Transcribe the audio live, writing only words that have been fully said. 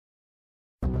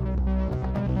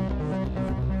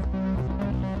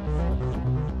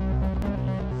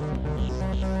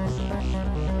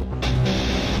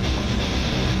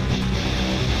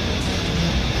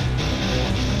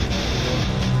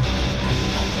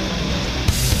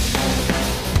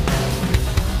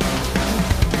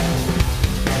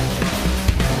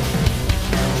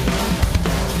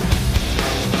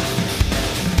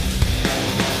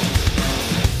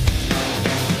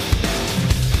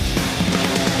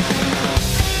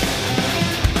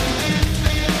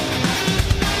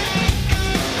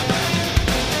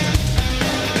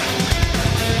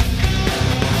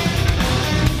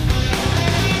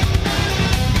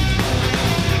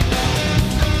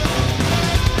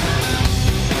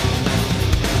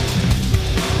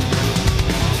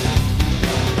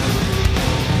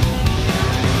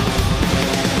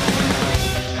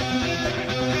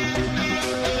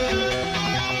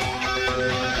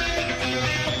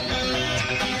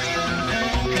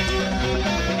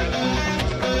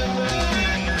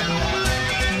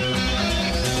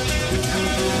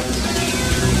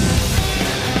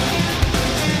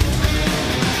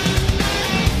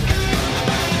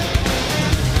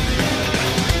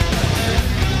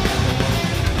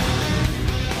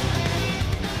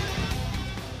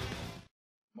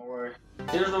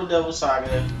Devil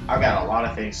Saga. I got a lot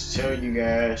of things to tell you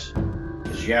guys.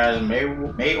 As you guys may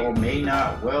or may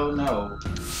not well know,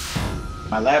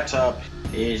 my laptop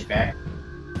is back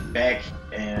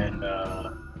in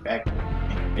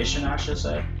commission, I should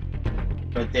say.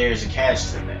 But there's a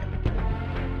catch to that.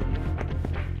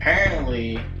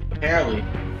 Apparently,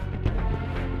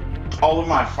 all of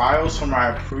my files from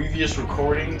my previous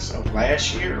recordings of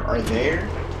last year are there,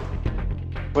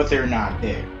 but they're not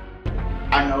there.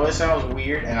 I know it sounds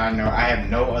weird, and I know I have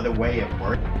no other way of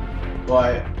working,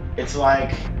 but it's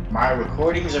like my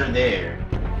recordings are there,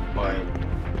 but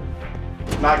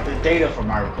like the data for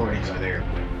my recordings are there.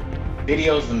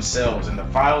 Videos themselves and the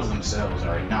files themselves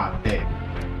are not there.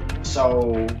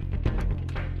 So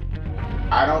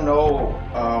I don't know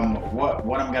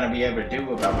what I'm gonna be able to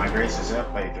do about my Grace's F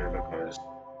playthrough because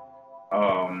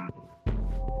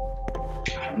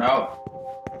I don't know.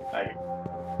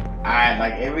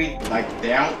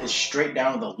 It's straight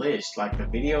down the list. Like the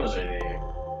videos are there.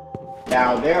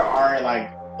 Now there are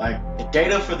like the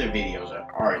data for the videos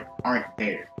aren't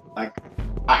there. Like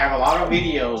I have a lot of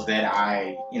videos that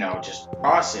I just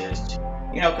processed.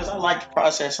 Because I liked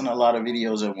processing a lot of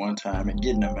videos at one time and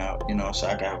getting them out. So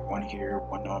I got one here,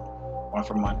 one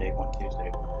for Monday, one Tuesday,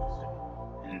 one Wednesday,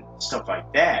 and stuff like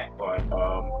that. But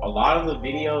a lot of the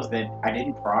videos that I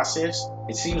didn't process,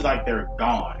 it seems like they're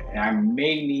gone, and I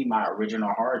may need my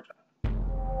original hard drive.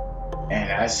 And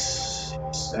that's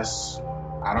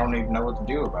I don't even know what to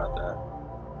do about that.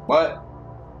 But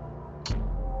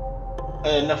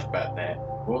enough about that.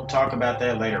 We'll talk about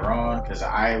that later on because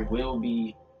I will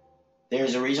be.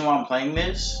 There's a reason why I'm playing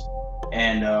this,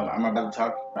 and I'm about to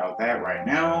talk about that right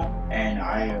now. And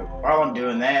while I'm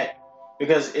doing that,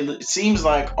 because it seems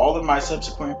like all of my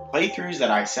subsequent playthroughs that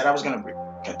I said I was going to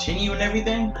continue and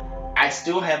everything, I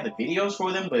still have the videos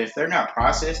for them, but if they're not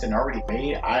processed and already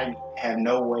made, I have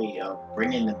no way of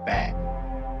bringing them back.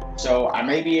 So I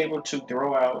may be able to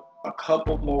throw out a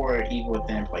couple more Evil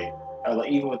Within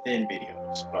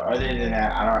videos, but other than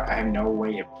that, I have no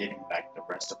way of getting like the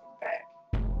rest of them back.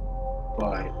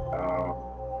 But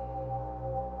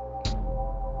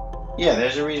yeah,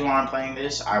 there's a reason why I'm playing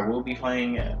this. I will be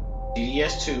playing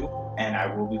DDS 2, and I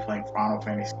will be playing Final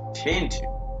Fantasy X 2.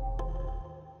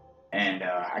 And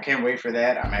I can't wait for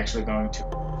that. I'm actually going to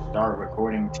start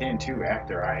recording 10-2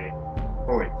 after I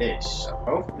record this. So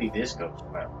hopefully this goes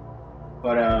well.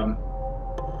 But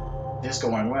this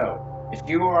going well. If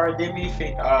you are a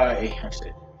Demi-Fiend,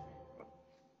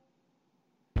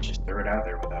 just throw it out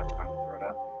there without trying to throw it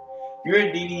out there. If you're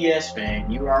a DDS fan,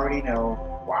 you already know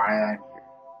why I'm here.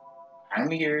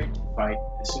 I'm here to fight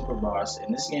the super boss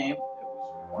in this game. It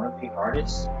was one of the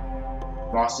hardest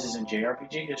bosses in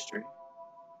JRPG history.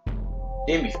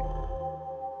 Demi-Fiend.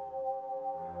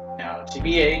 Now,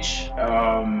 TBH,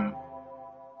 I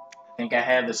think I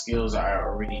have the skills I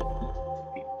already need to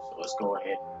beat, so let's go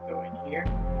ahead and go in here.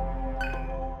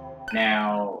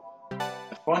 Now,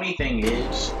 the funny thing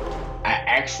is, I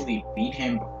actually beat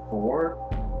him before,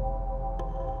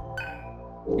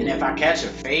 and if I catch a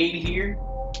fade here,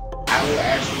 I will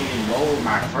actually load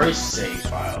my first save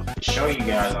file to show you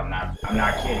guys I'm not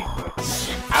kidding, but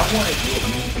I want to get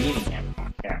me beating him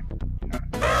on camera.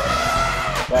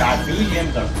 But I beat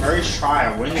him the first try.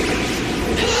 I win the game.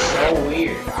 It was so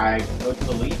weird. I couldn't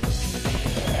believe it.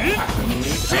 I couldn't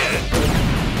believe it.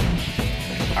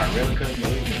 I really couldn't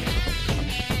believe it.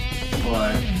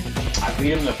 But I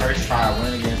beat him the first try. I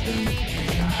went against him.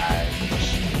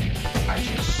 I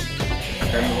just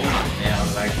couldn't believe it. And I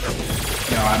was like,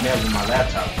 I met with my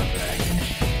laptop for that.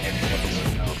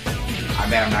 I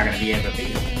bet I'm not gonna be able to beat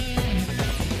him.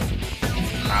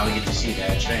 Finally get to see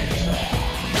that chance. So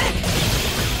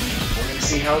we're gonna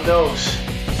see how it goes.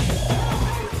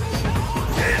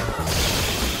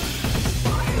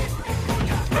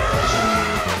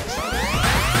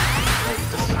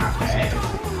 It's not bad.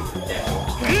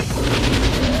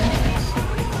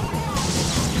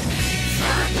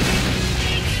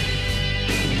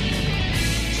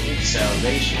 Sweet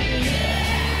salvation.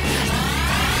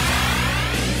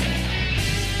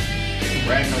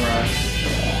 Ragnarok.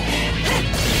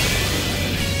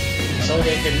 So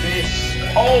they can miss.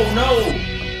 Oh no!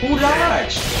 Who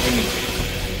dodged?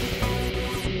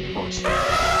 Of course.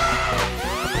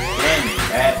 Damn it,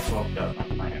 that fucked up my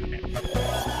plan, man.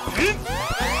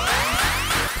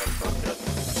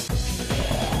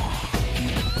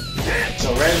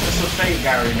 So Residence of Fate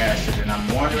got remastered, and I'm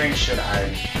wondering, should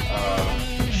I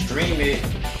stream it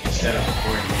instead of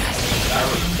recording it? I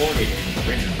recorded it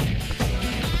originally.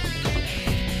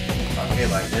 I feel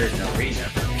like there's no reason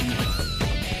for me to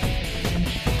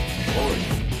record it.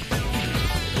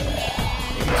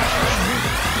 Maybe I should stream it.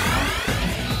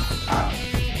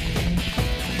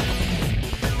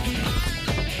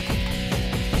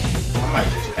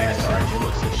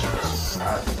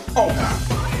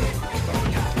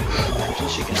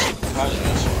 she can take the cousin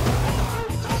as well.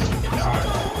 Get the art.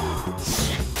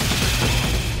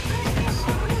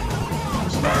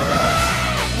 Somebody died.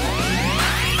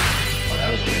 Oh, that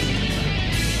was weird.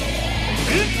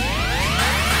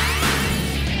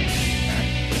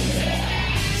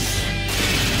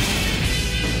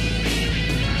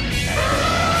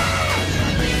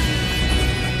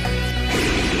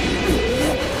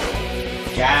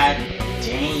 God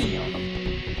damn.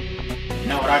 You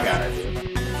know what I gotta do?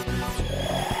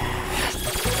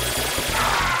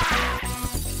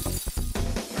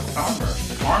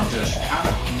 Arm just kind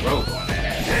of broke on that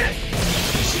ass.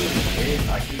 You see what he did?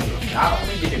 Like, he not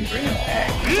only did it bring him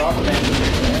back, he brought him back to the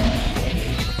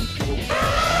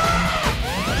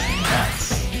nuts.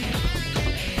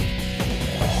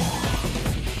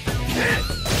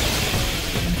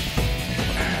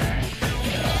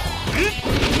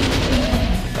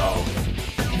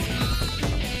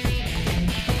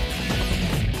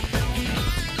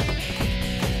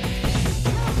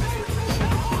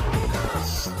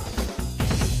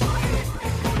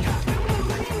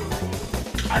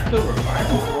 I could revive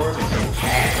the orb and then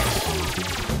pass.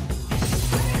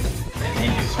 And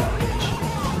then do salvation.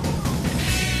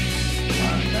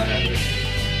 That ever.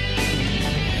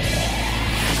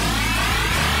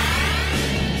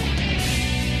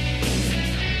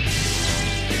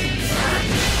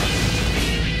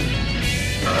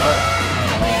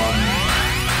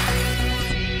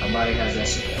 Somebody has that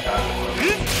super power.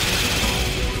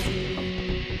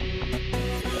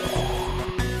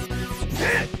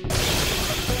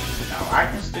 I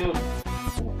can still...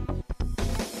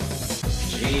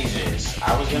 Jesus.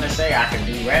 I was gonna say I can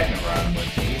do Ragnarok, but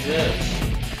Jesus.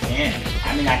 I can't.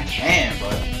 I mean, I can,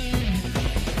 but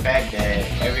the fact that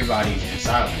everybody's in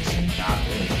silence is not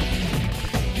good.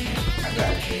 I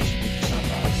gotta get speak to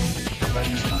somebody.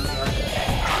 Somebody's coming right there.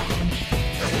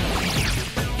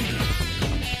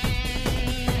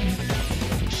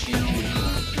 She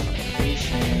is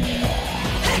patient.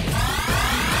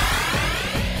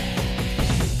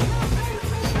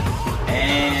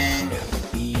 And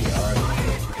we are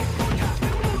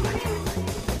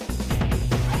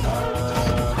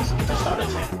let's start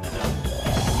attacking it up.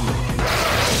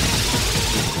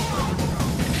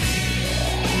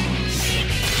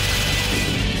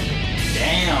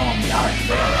 Damn, y'all are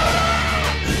crazy.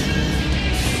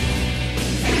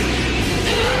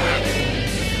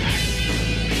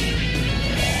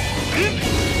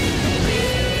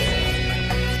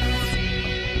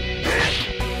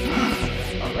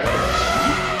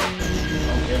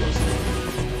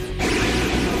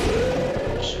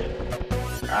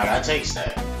 Alright, I takes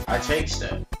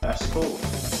that. That's cool.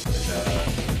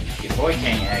 Your boy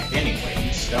can't act anyway,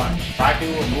 he's stunned. If I do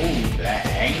a move that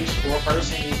aims for a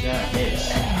person, he's gonna miss.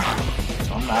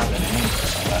 So I'm not gonna aim for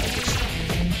somebody to get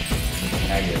stunned.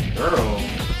 Now your girl,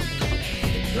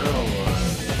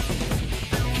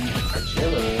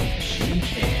 Argilla, she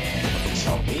can get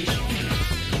salvation.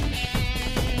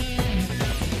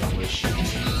 I wish she was.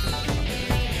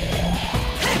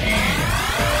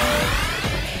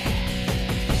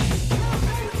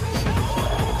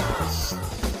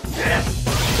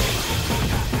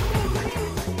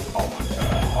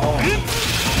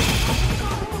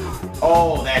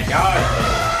 Oh, that dodge!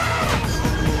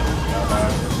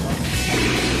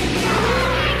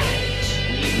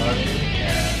 Sweet mother.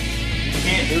 Yeah. You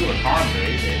can't do a counter,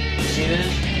 is it? You see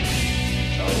this?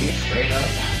 So we straight up.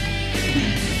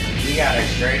 We got it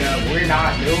straight up. We're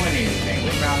not doing anything.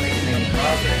 We're not making any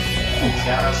progress. We just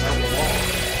got ourselves a wall.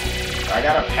 So I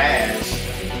got a pass,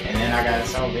 and then I got a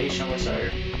salvation with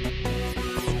Serph.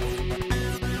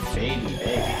 Baby.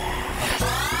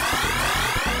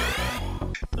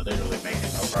 Literally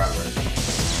making no progress.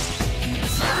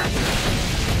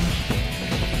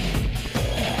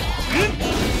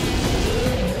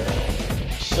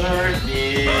 Serph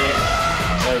did.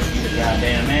 Serph, you the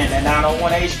goddamn man. That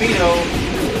 901 HP though.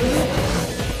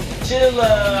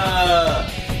 Chilla.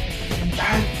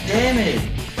 God damn it.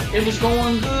 It was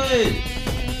going good.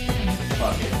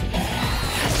 Fuck it.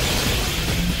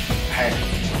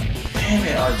 Damn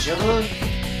it, Argilla.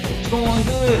 It was going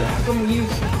good. How come you...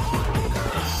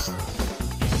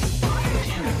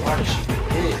 Why does she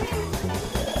hit?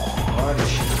 Why does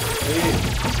she hit?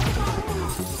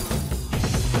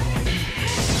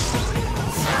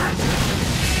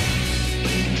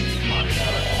 Come on,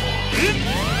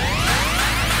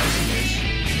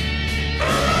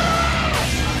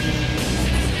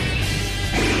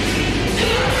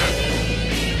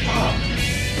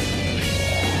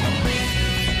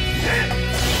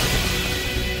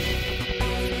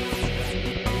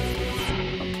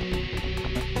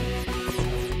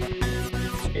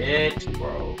 It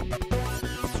broke.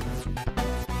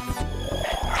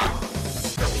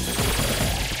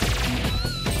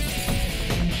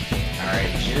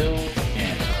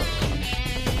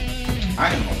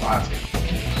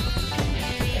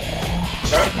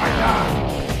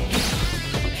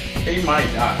 We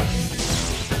might die.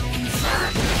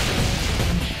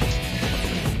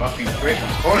 Fucking crit. Of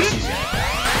course he's gonna die.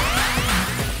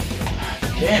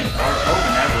 Damn it, I was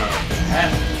hoping that would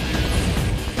happen.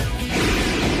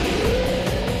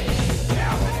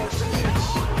 Now what wants to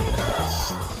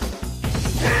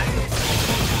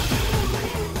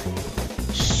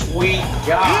this? Sweet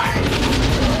guy.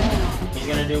 He's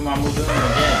gonna do my Mudoon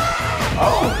again.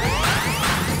 Oh!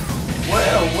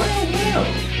 Well.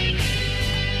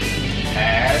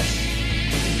 Pass.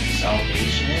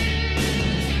 Salvation.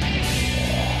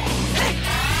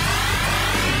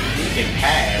 You can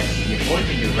pass. Your boy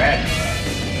can do Ragnarok.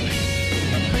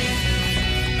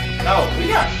 No, we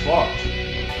got fucked.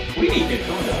 We need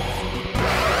Dakunda.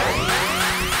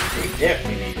 We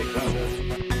definitely need Dakunda.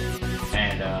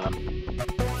 And,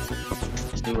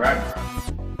 let's do Ragnarok.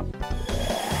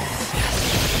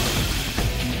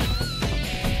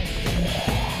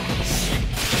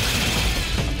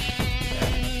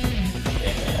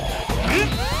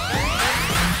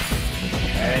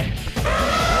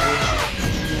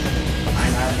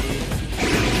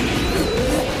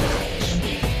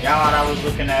 God, I was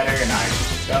looking at her and I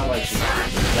felt like she was going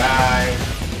to die.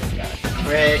 Got a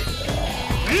crit.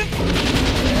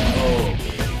 Oh,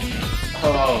 baby.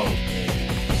 Oh, baby.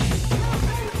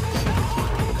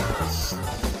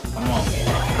 Come on,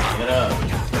 baby. Get up.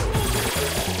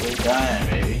 Quit dying,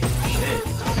 baby. Shit.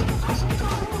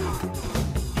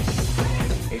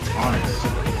 It's honest.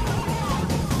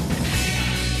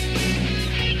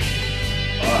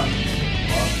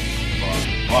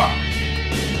 Fuck.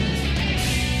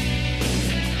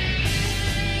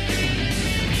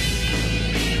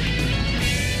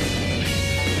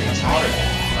 Harder.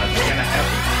 Like we're gonna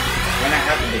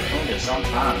have to Dakunda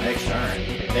sometime next turn.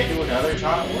 If they do another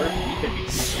time, we could be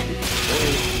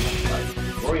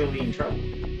royally in trouble.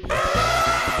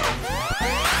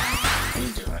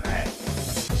 He's doing that.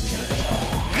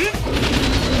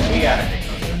 We got a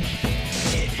Dakunda.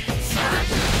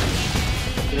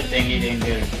 Good thing he didn't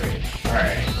get a crit.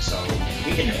 Alright, so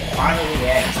we can finally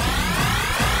act.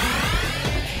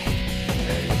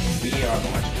 We are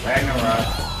going to Ragnarok.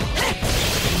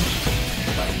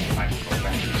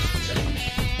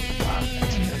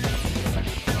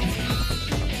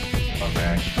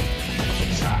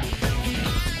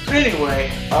 Anyway,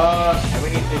 and we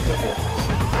need to cook it.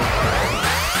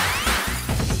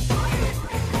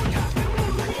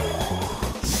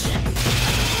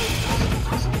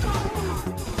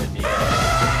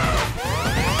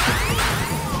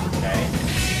 Okay.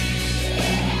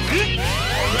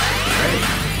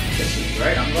 This is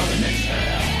great. I'm loving this.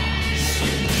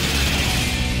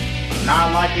 Not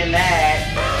liking that.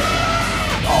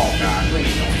 Oh God,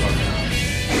 please don't fuck it up.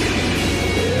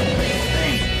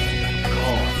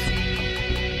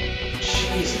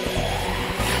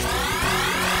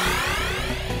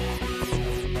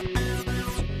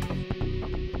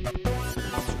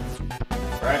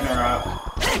 Ragnarok.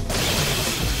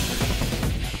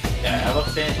 The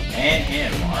elephant and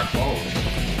him are foes.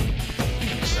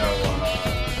 So,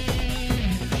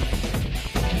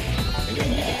 do we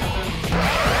need to come in?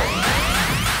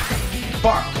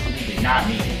 Fuck! We did not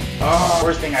need it. Oh,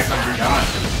 worst thing I could have done.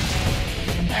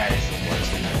 That is the worst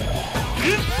thing I could have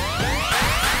done.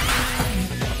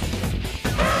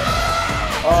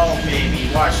 Oh, baby,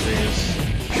 watch this.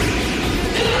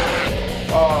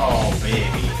 Oh,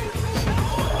 baby.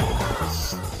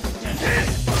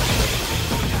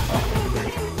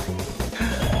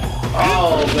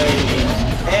 Oh, baby.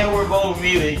 And we're both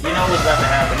muted. You know what's about to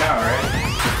happen now, right?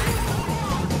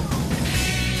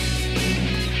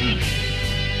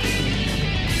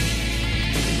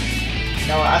 You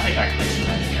know what? I think I can make some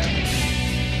magic happen.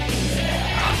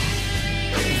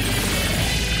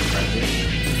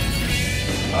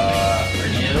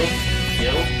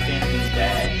 Gil can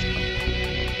dash.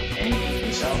 And he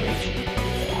needs salvation.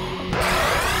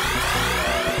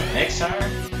 Next turn,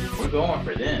 we're going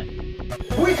for them.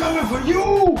 We coming for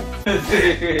you!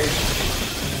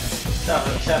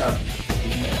 Shut up.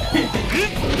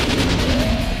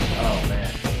 Oh man.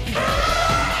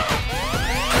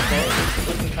 Okay, it's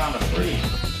looking kind of free.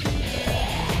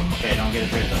 Okay, don't get a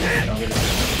crit though. Don't get a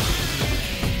crit.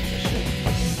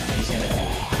 He's gonna do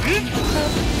it.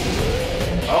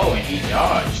 Oh, and he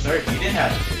dodged. Serph, you didn't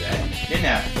have to do that. Didn't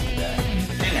have to do that.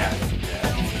 Didn't have to do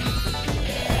that.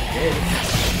 Did.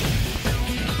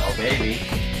 Oh baby.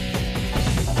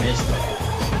 Missed it.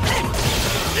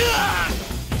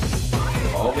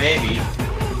 Oh baby.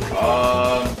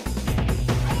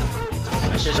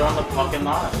 Let's just run the fucking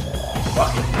line.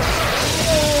 Fuck it.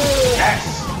 Yes!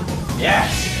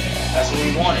 Yes! That's what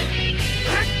we wanted.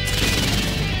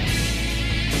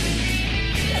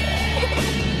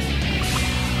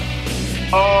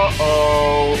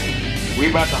 Uh-oh. We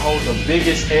about to hold the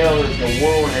biggest L that the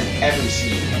world has ever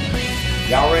seen.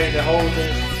 Y'all ready to hold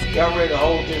this? Y'all ready to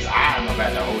hold this? I'm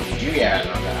about to hold it. You guys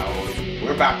are about to hold it.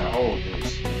 We're about to hold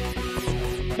this.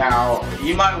 Now,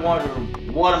 you might wonder,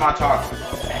 what am I talking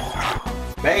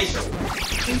about? Basically,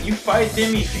 when you fight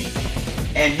Demi-Fiend,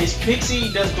 and his pixie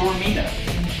does Dormina,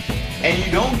 and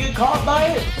you don't get caught by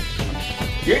it,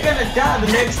 you're gonna die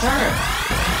the next turn.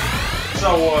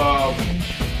 So,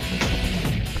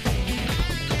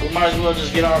 we might as well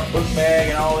just get our book bag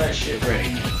and all that shit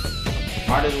ready.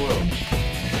 Might as well.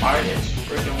 Might as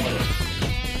freaking well.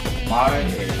 Might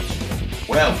as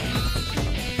well.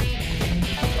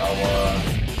 So,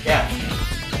 yeah.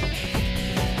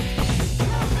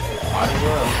 Might as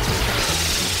well.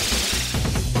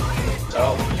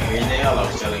 So, here's the L I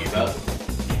was telling you about.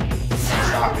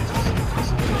 Stop it.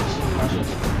 Watch this.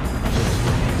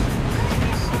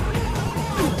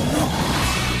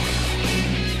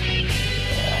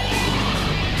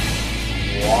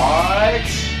 What?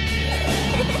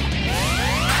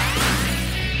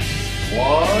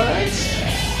 What?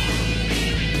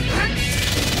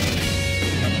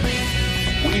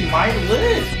 We might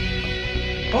live.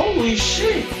 Holy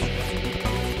shit.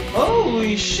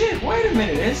 Holy shit. Wait a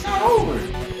minute. It's not over.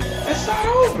 It's not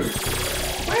over.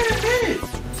 Wait a minute.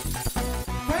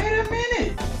 Wait a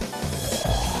minute.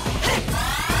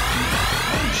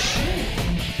 Oh shit.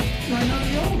 It might not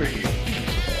be over here.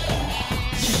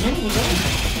 Just knew it was over.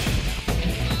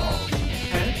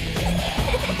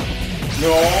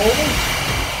 No!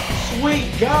 Sweet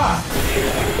God!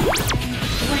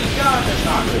 Sweet God, that's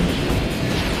not good.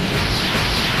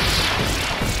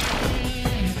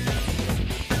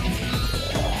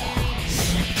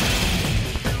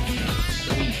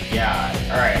 Sweet God.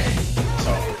 Alright.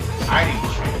 So, I need to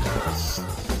transfer.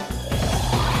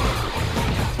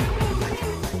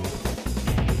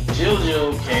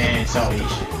 Jill can sell me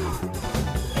shit.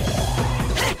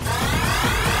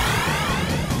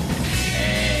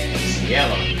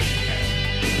 Yellow.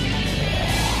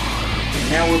 And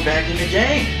now we're back in the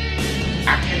game.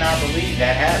 I cannot believe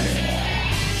that happened.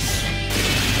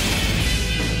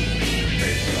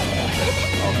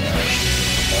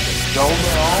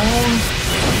 Okay.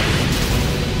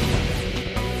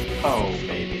 Oh,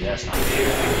 baby, that's not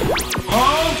fair.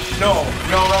 Huh? No.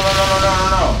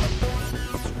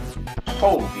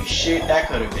 Holy shit, that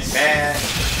could have been bad.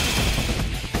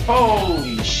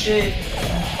 Holy shit.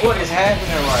 What is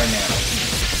happening right now?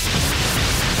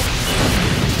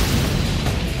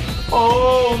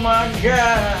 Oh my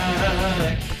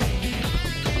God!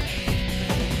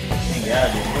 Thank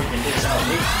God you're working this out.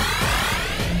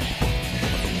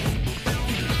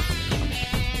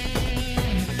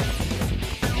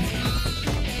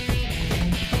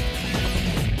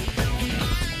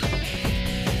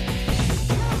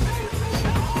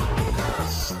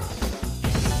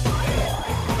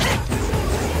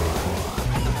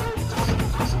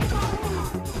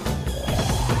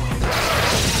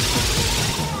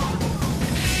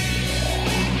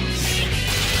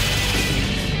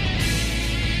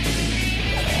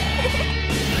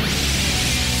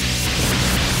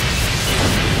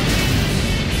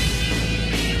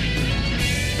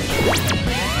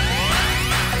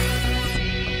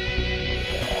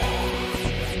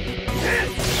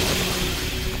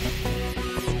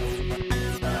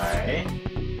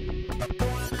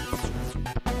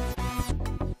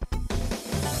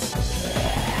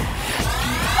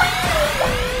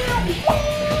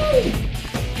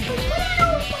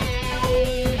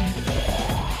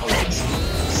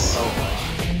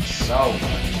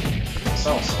 So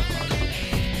much.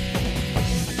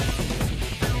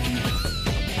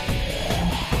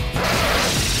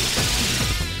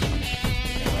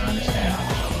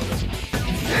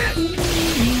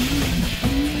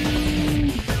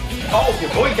 Oh,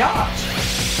 your boy dodged.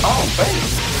 Oh, baby.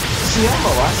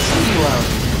 Cielo, I see you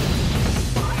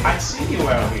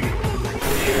out here.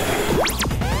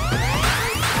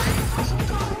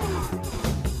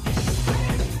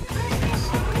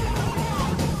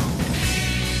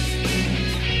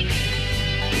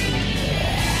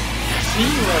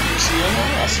 Cielo,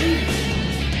 I see you.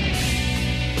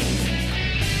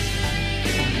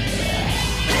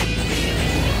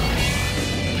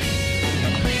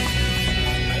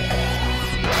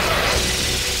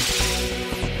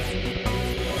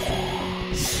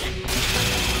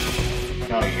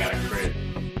 Oh, you got a crit.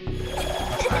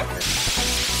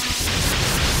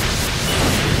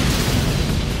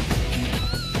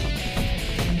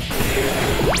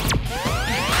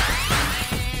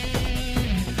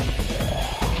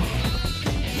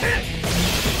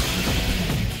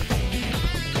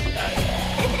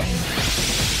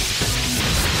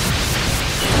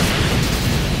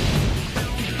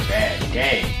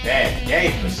 Yay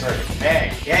for Serph.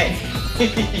 Bag. Yay.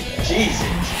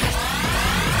 Jesus.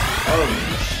 Holy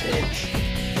shit.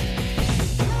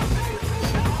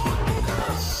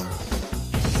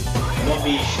 I'm gonna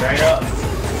be straight up.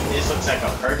 This looks like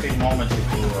a perfect moment to do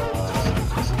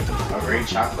a great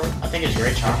chopper. I think it's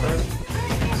great chopper.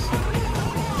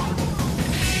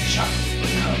 Chopper.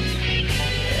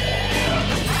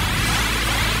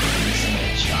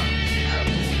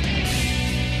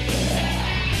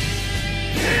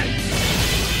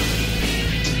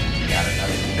 Got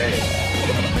another bed.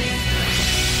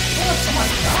 Oh my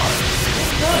god.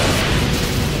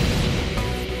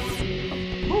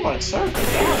 Move like Serph. I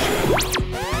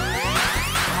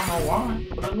don't know why,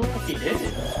 but it looked like he did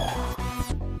it.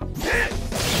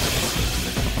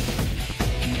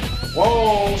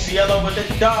 Whoa, Cielo with the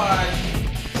dodge.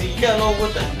 Cielo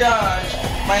with the dodge.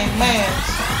 My man's.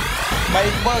 My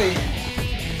boy.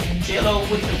 Cielo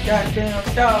with the goddamn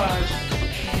dodge.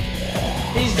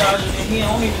 He's dodging and he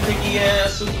don't even think he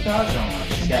has super dodge on him.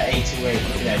 She's got 828.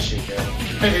 Look at that shit, girl. Look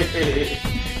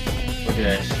at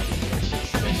that shit.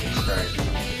 That shit's crazy.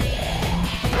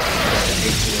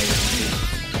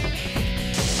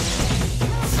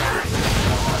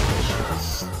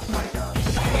 828. Oh my god.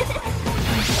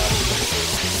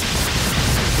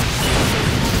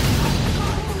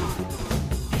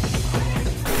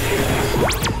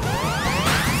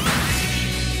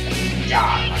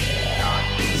 God, my god.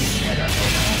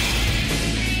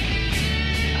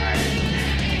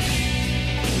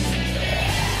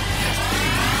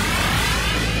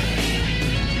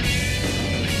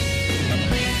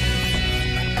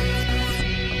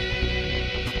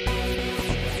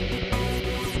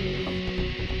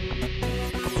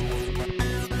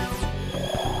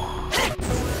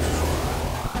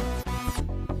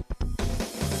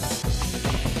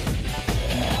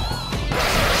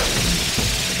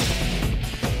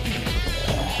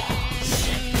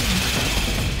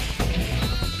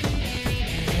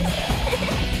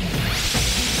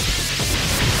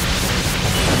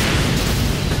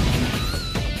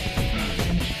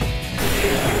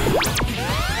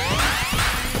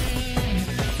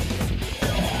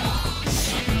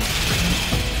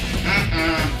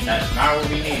 That's not what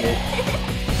we needed.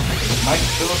 Might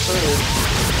still serve.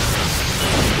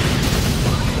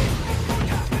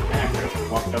 After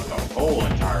fucked up the whole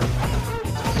entire thing.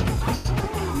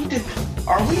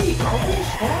 Are we fucked?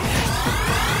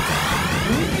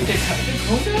 Do we need to cut the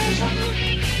quota or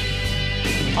something?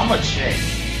 I'ma check.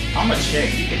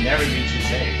 You can never be too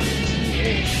safe. It's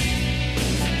TBH.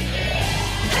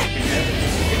 You can never be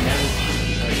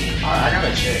too safe. Alright, I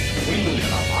gotta check. We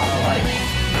losing a lot of life.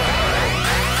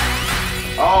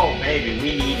 Oh, baby,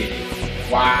 we needed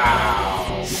it.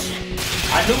 Wow.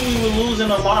 I knew we were losing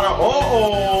a lot of...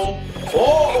 Uh-oh.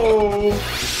 Uh-oh.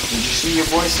 Did you see your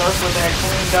boy Serph with that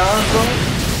clean dodge, bro?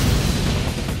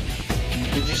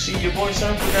 Did you see your boy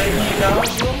Serph with that clean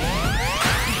dodge, bro?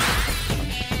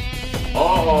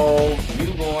 Uh-oh. You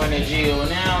going to jail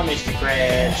now, Mr.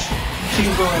 Krabs.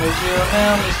 You going to jail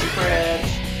now, Mr.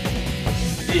 Krabs.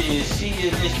 Did you see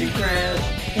it, Mr. Krabs?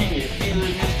 Can you feel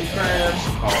it, Mr. Krabs?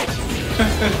 Oh. I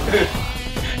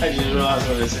just realized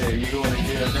what I said. You going to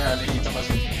jail now, then you talking about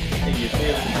some. Can you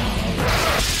feel it now?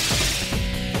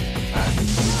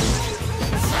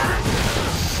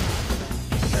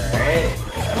 Alright.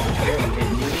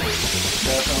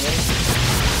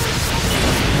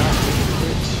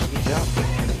 Good job.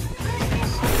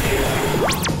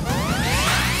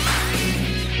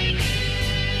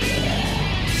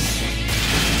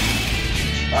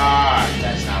 Ah,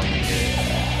 that's not what we did.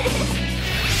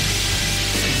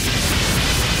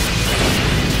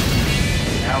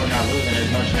 Now we're not losing as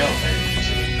much health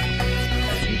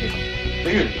as you can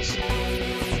clearly see.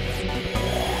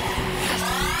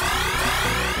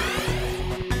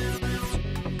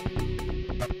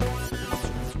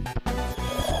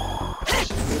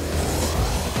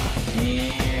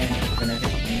 And we're gonna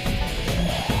hit me.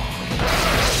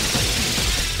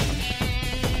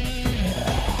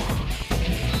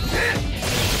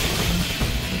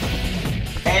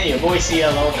 And your boy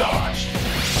CLO dodged.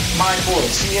 My boy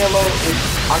CLO,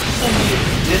 are you gonna be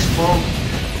this broke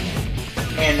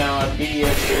and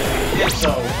BDF? If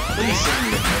so, please send me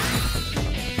a message.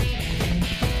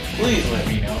 Please let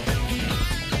me know.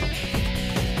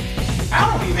 I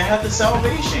don't even have the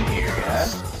salvation here,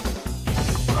 guys.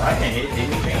 I can hit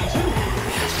Demi-Fiend too.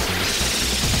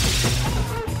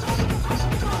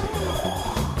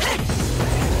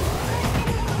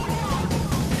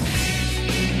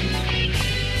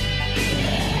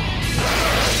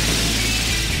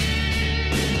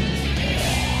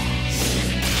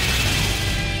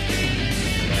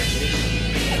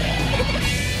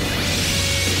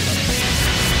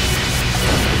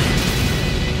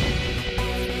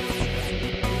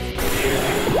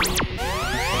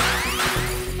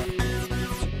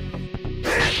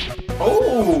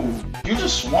 Ooh, you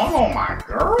just swung on my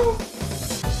girl?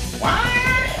 What?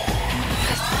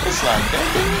 It's like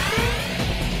that,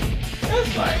 dude?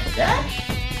 It's like that?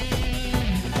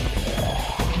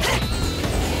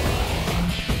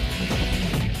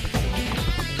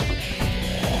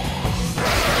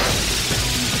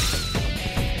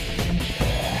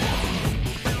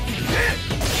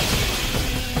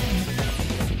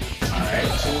 Alright,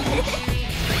 2 weeks.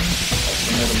 That's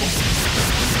formidable.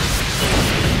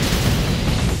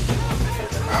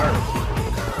 It's powerful.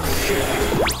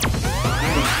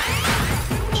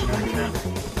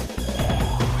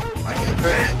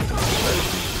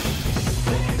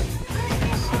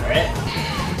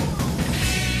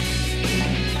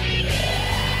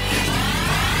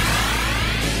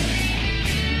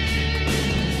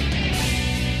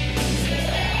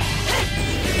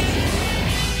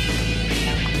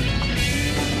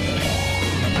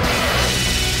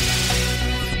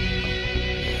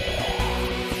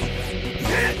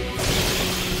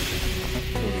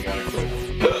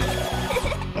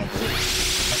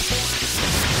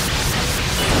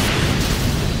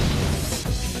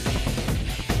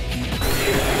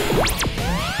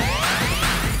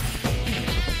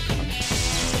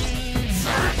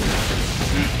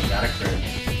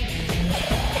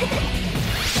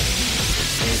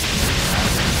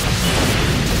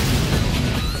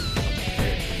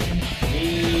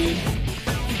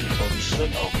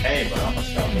 Okay, but I'm gonna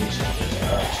start losing this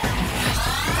guys.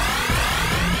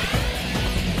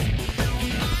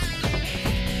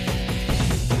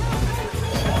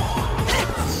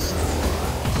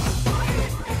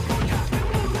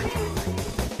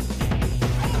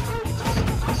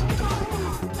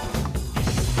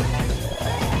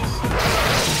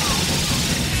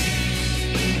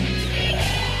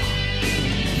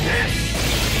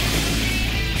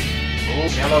 Ooh,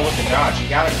 Cielo with the dodge. You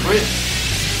got a crit.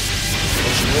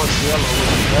 More Cielo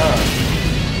with the dodge.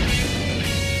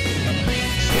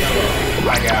 Cielo,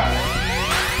 my God.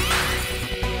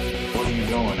 What are you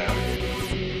doing out here?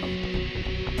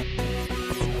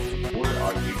 What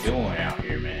are you doing out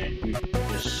here, man? You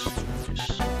just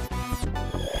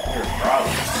you're a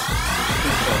problem.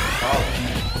 You're a problem,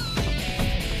 man.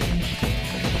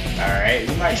 Alright,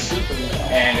 we might super,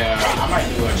 and I might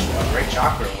do a great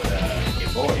chakra with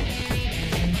your boy.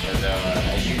 Because,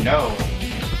 as you know,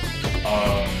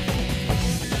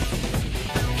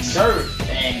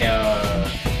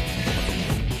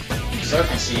 Serph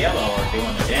and Cielo are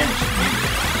doing the damage to me.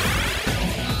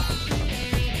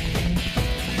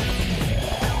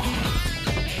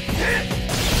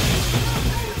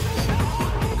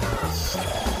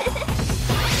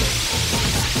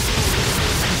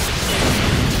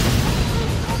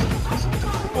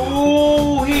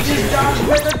 Ooh, he just dodged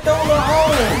Megadola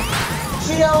home!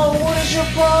 Cielo, what is your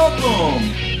problem?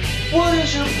 What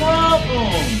is your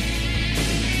problem?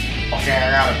 Okay,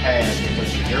 I gotta pass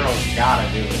because your girl's gotta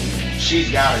do it. She's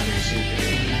gotta do super.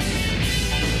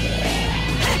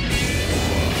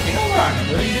 You know what I could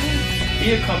do?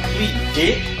 Be a complete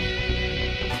dick?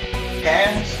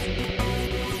 Pass?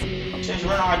 Since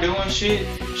we're not doing shit,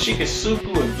 she could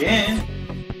suku again.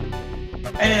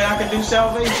 And then I could do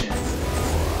salvation.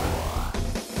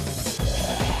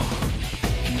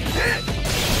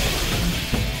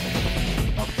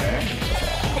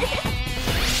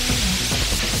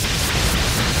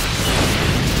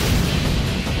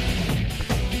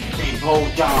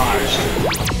 Both dodged.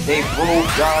 They both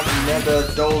dodged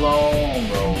Megadola,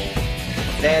 bro.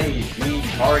 That is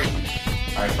retarded.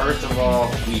 Alright, first of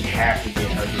all, we have to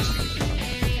get her disputed.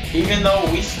 Even though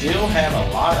we still have a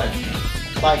lot of,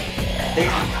 like,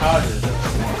 daily causes of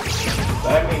points.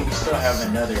 But I mean, we still have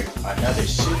another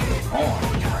super on,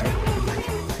 right?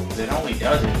 Because it only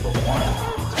does it for one.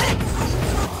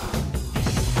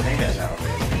 I think that's how it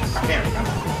is. I can't remember.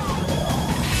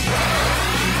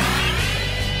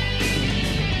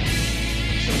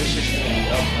 This is gonna be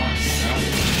up front, you know?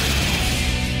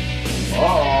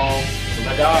 Uh-oh,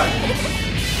 my dodge.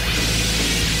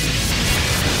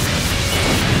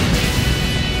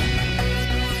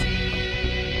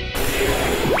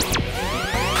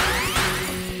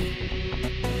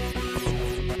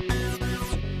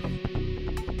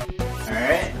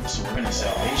 Alright, so we're gonna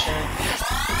salvation. I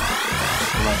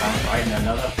feel like I'm fighting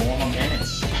another form of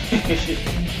menace.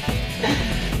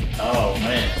 Oh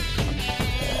man.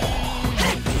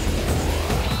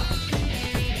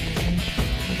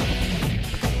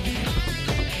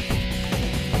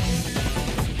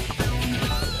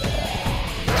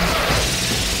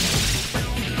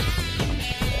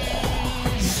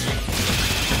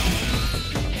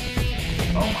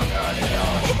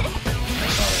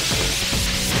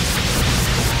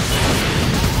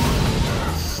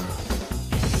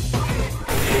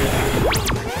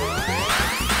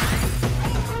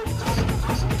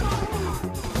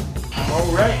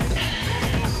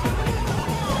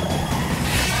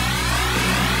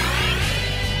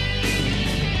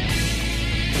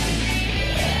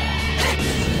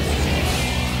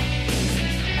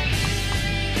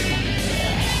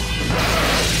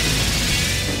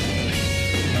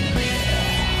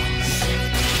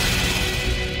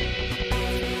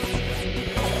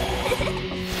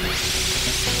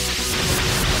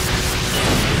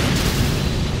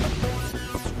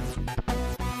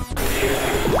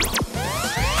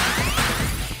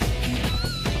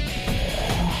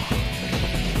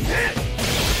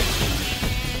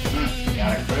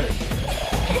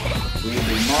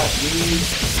 need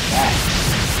that.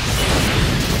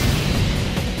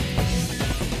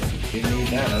 Didn't need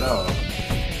that at all.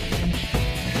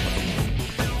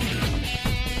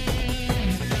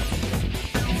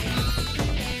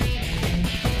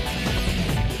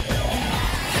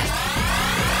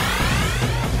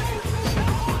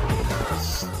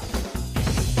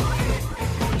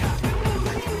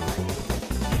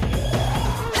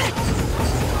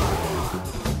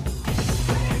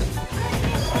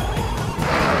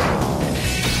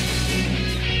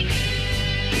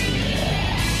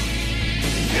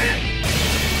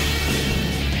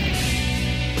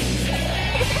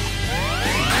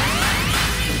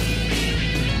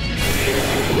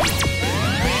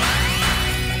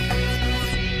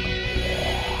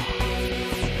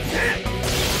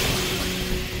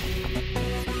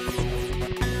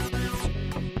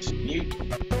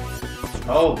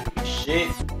 Oh shit.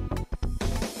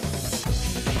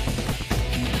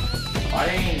 Why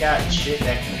they ain't got shit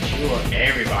that can cure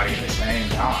everybody at the same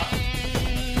time?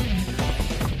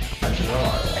 I just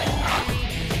realized that.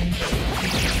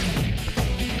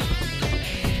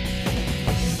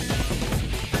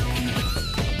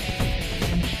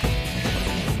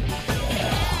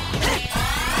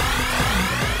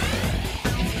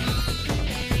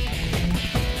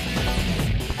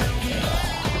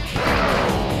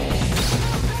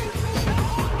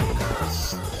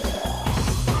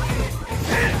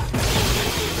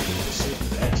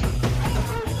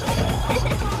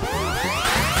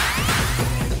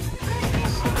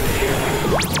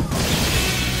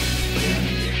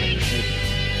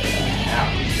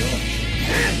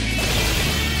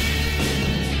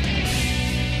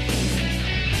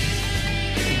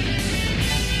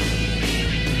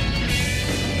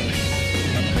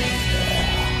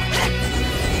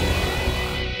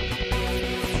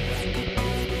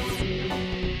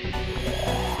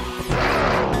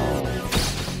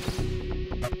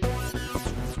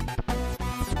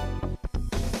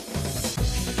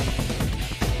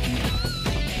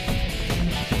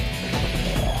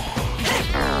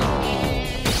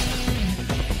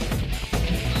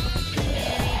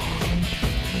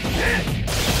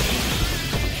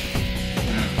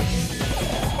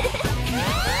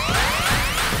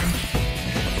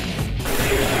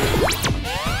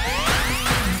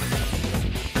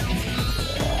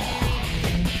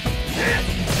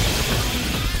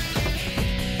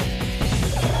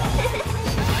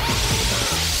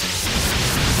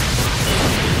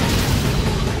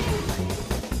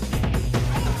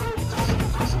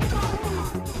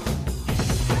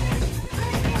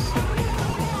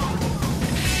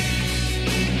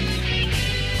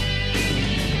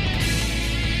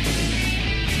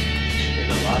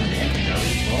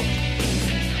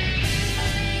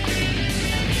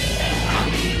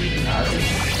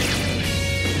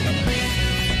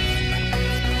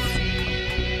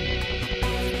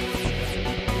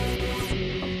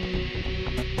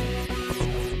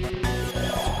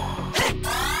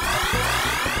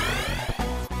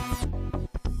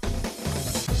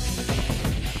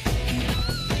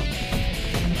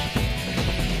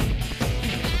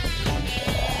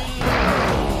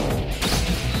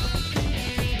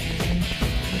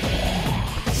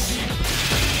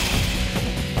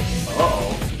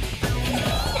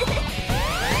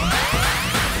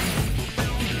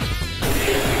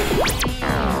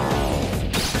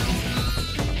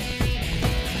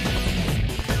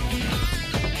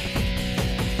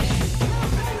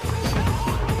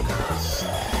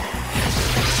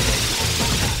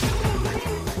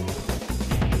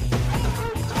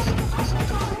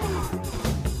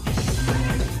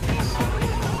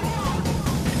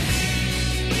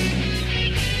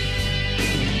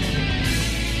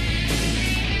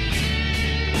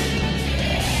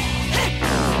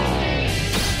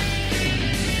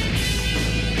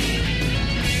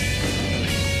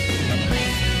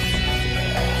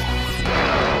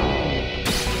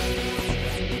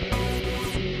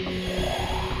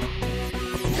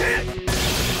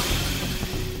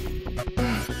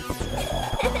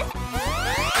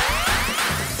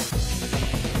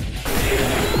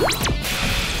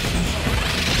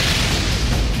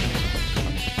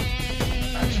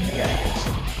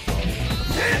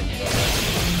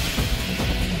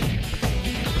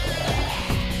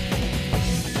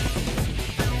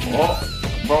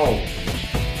 Bro,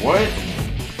 what?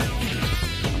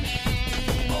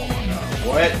 Oh my god,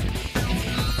 what?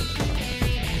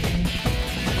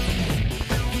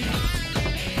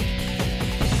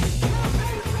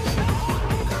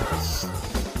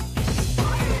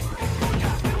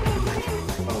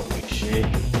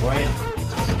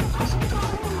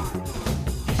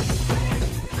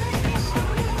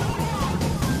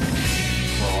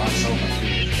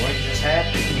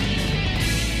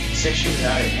 said she was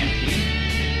out of MP.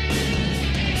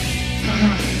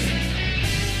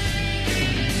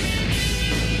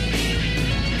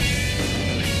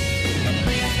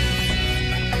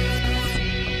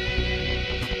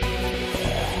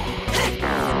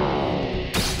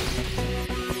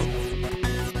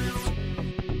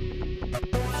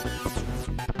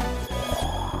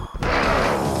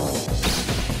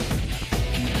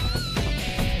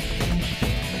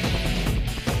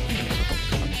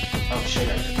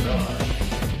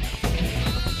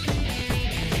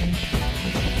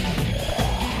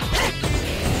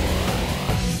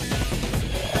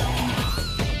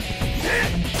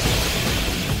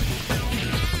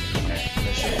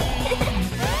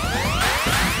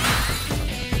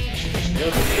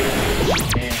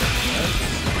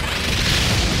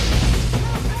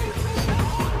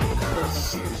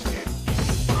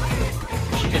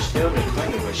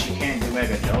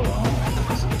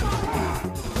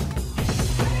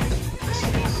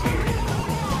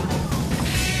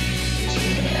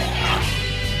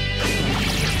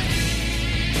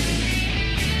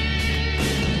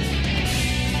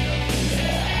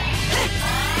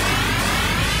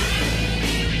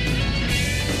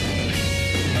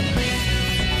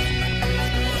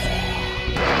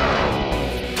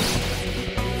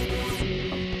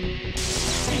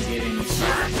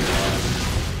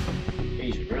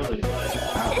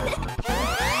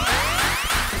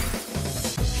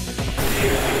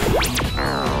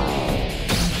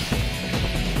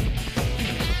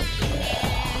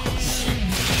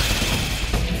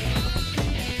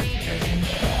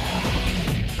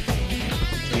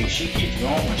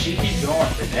 She keeps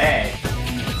going for that.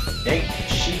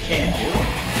 She can't do it.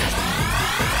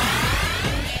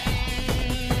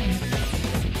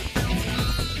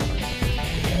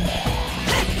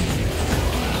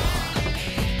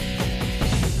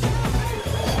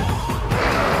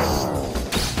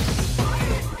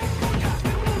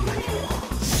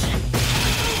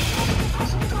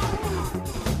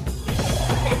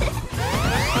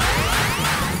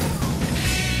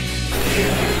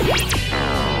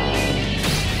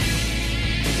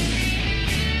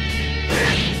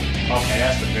 Okay,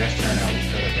 that's the best turnout we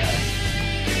could have got.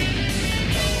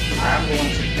 So, I'm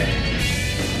going to pay.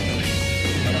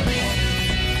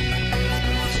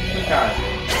 Because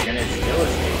we're gonna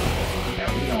debilitate, and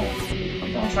we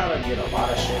don't try to get a lot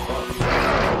of shit up.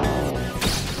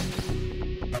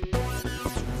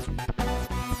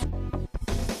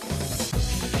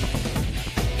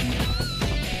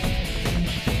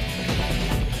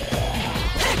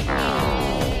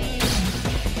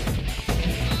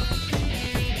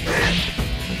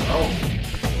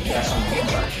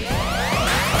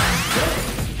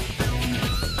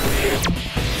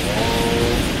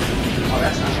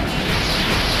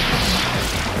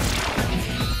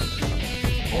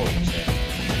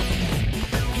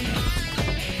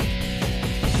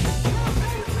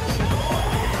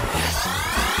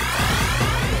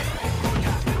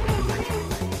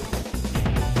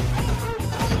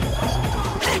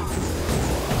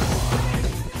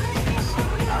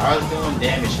 I was doing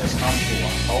damage that's come to a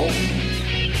halt,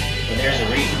 but there's a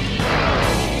reason.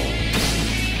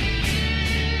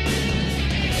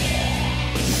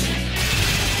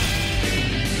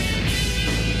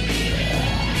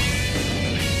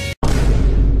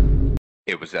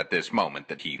 It was at this moment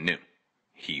that he knew.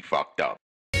 He fucked up.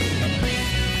 Oh,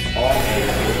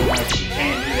 like she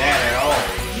can't do that at all.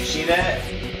 Did you see that?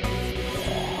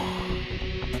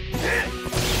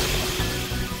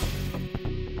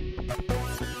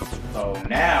 So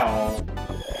now...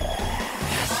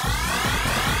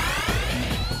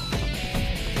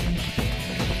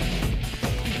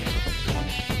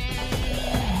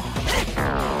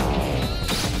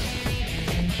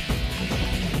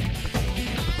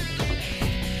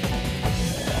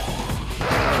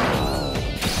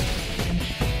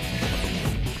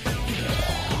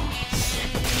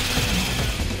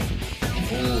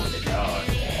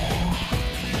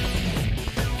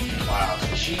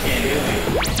 She can't do it.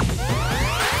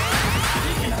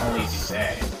 He can only do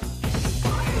that.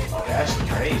 Oh, that's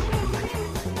crazy.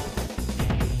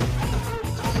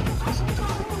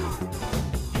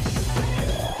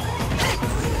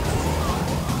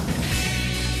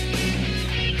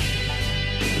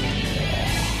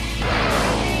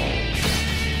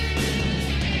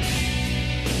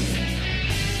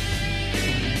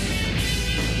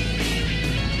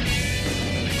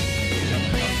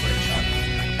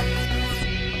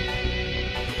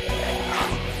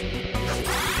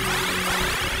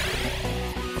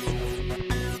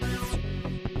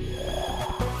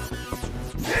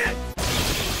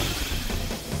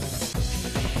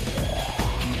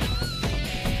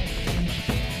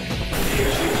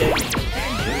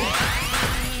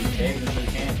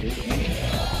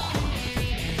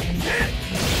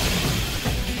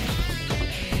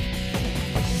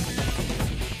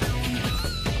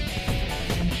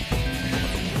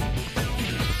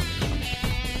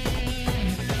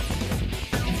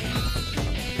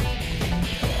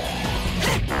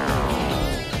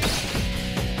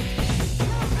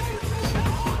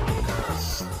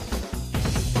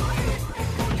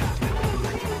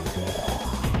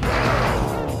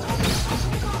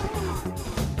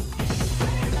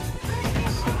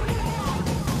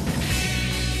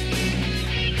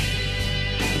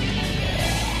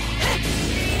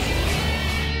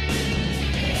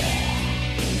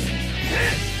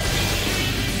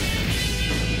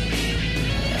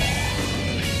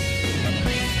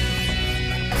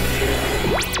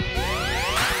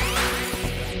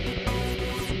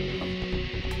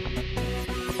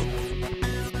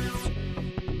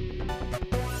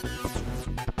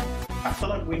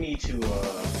 like we need to, I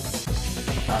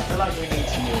feel like we need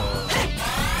to,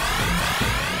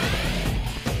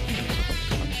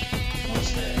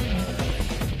 what's that,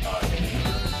 I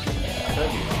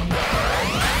could be wrong.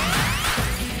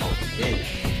 Oh, it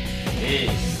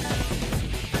is.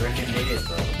 Freaking dead,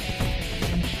 bro.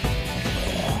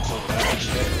 So that's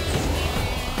shit.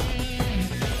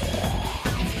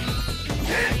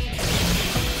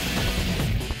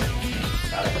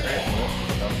 Gotta crack, bro.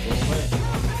 Don't go away.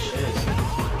 Shit.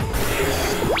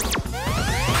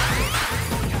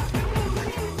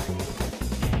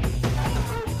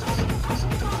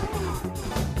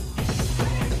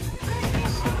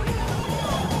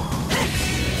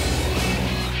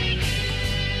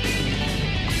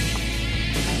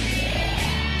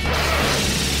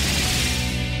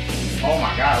 Oh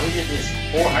my god, we did this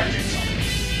 400 something.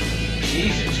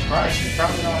 Jesus Christ, we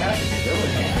probably don't have to be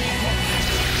doing that.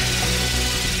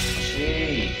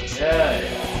 Jesus.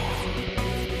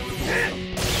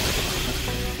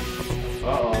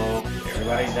 Uh-oh,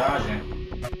 everybody's dodging.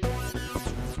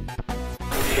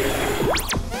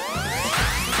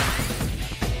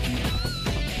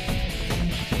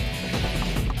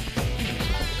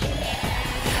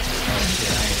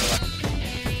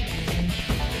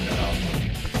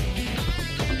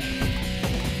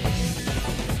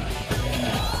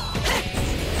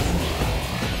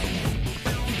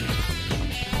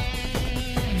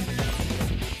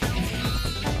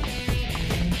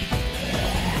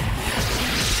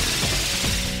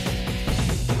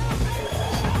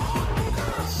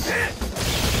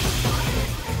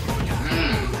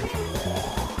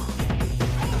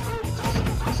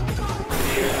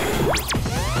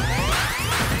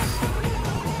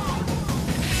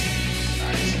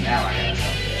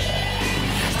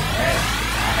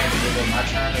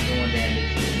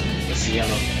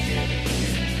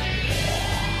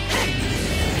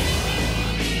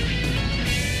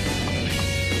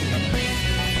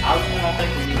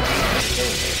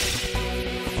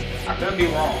 I could be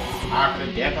wrong. I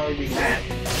could definitely be wrong.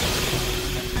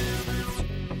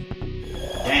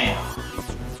 Damn.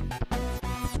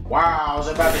 Wow, I was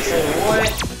about to say what?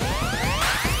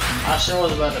 I sure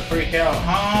was about to freak out,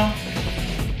 huh?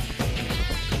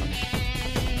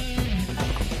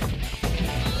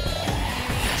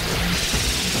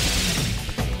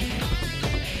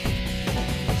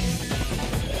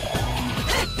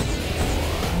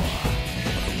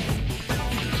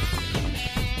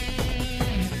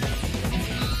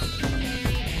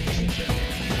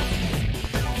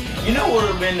 You know what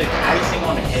would have been the icing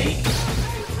on the cake?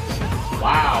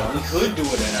 Wow, we could do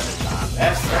it another time.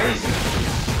 That's crazy.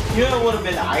 You know what would have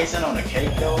been the icing on the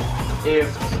cake though?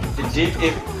 If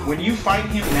when you fight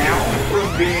him now, it would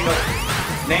have been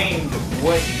named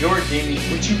what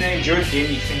you named your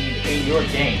Demi-Fiend in your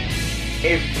game.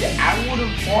 If I would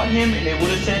have fought him and it would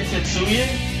have said Tetsuya,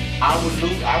 I would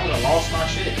have lost my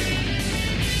shit.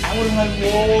 I would have like,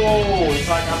 whoa, it's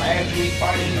like I'm actually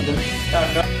fighting the,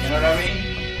 you know what I mean?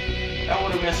 That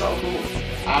would have been so cool.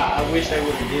 I wish they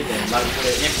would have did that. Like,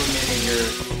 would have implemented your,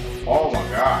 oh my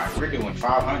god, we're doing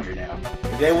 500 now.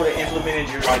 If they would have implemented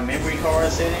your like memory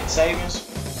card savings,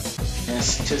 and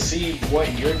to see what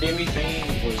your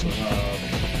Demi-Fiend was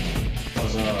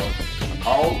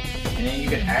called, and then you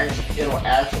could it'll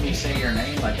actually say your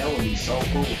name. Like that would be so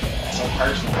cool, so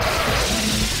personal.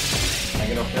 Like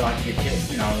it'll feel like you're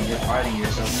fighting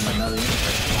yourself in another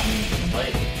universe. I mean,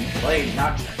 you played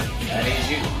Nocturne. That is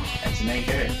you. That's the main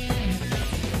character.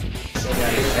 So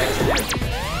that is that's and everything.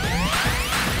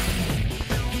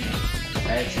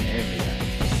 That's and everything.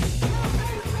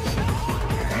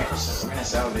 Alright, so we're gonna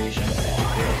salvation.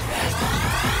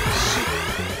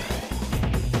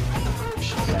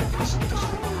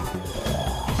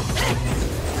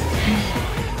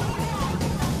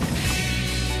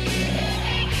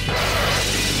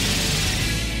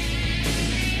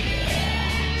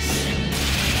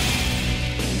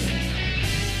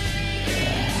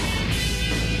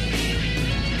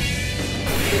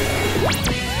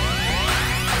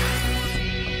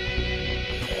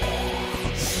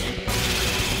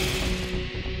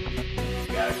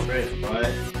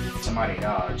 But somebody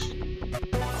dodged.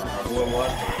 I don't know who it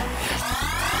was.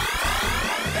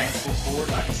 Thankful for it.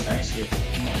 I can Thanksgiving.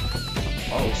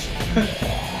 Close.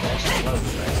 Actually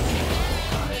close, right?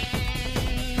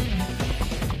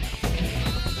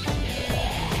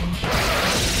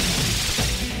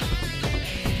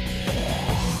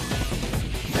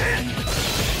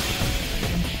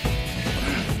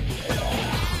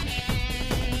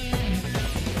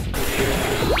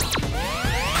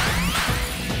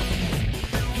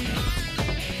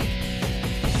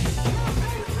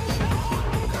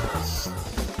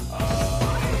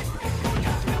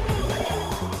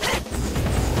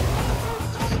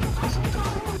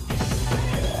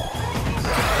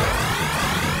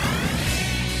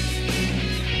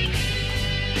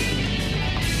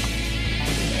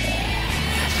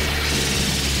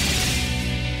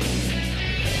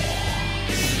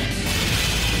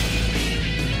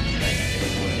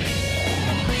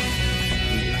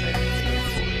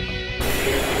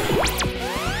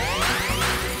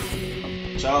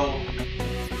 So,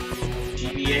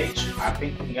 GBH, I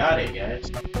think we got it, guys.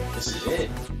 This is it.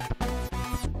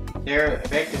 They're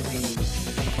effectively,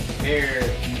 they're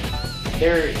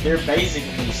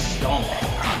basically stoned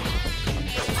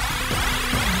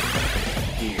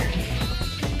here.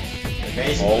 They're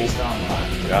basically stoned.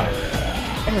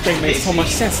 Everything makes so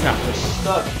much sense now. They're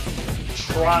stuck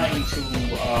trying to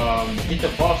get the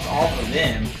buffs off of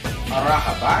them.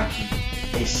 Arahabaki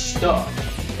is stuck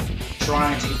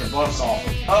trying to get the buffs off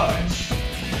of us.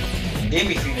 And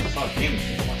Demi-Fiend is fuck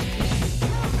Demi-Fiend.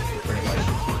 Pretty much.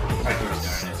 Like he was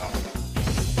doing his own.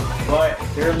 But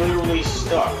they're literally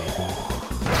stuck.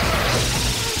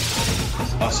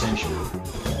 Essentially.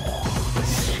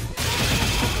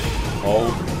 Oh.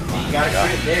 You got a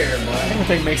crit there, but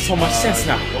everything makes so much sense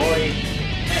now. Boy,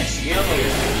 man, Cielo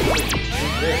is really too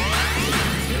good.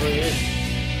 It really is.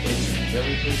 It's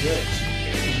really too good.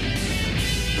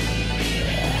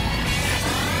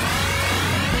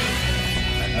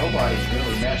 And nobody's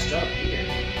really messed up here.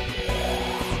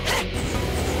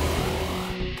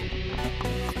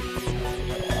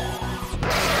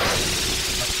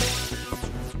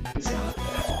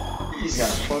 He's got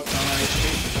a fuck ton of HP.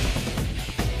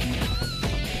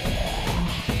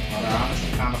 I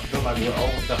honestly kind of feel like we're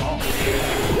over the hump.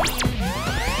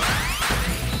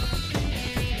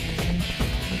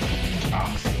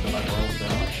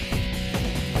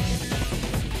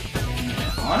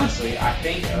 Honestly, I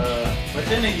think, but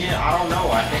then again, I don't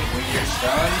know. I think when you're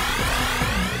stunned,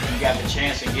 you got the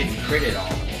chance of getting critted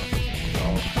on. So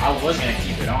I was gonna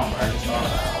keep it on, but I just thought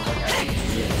about it. I was like, I need to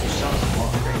get something more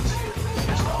crazy.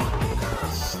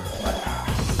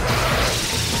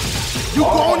 You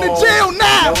going to jail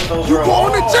now! You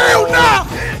going to jail now!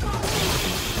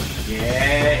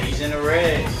 Yeah, he's in the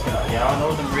red. Y'all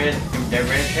know them red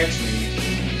text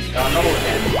means. Y'all know what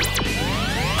that means.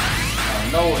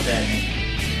 Y'all know what that means.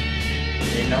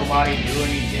 Did nobody do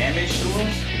any damage to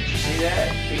us? Did you see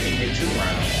that? We can get 2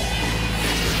 rounds.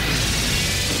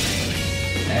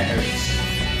 That hurts.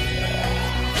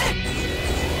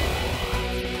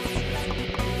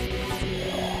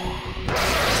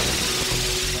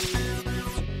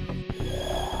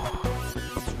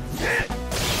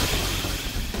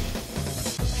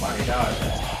 Somebody died.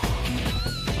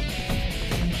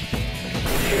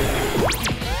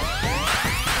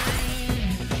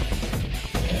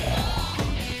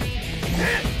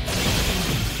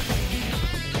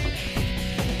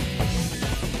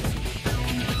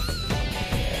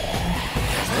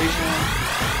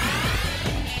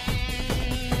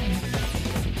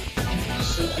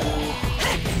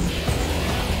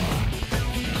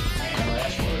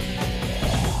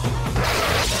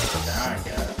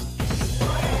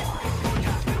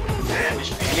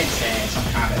 Some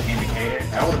kind of indicator.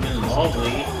 That would have been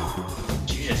lovely.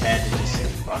 You just had to just say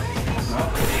fuck it. No.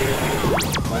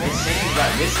 But it seems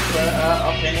like this is a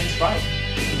opinions fight.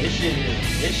 This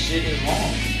shit is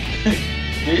long.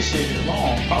 This shit is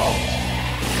long. Pause.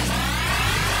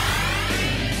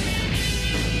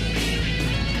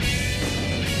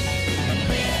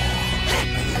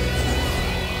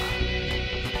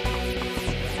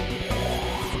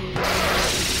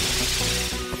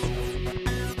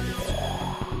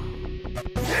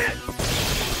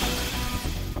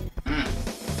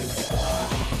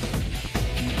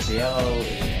 Yellow is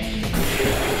aiming.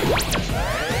 That's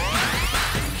alright.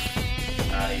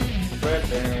 Not even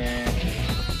tripping.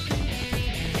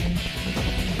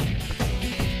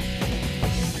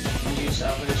 When you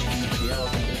salvage yellow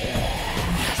can do that.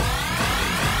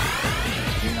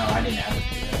 You know, I didn't have to do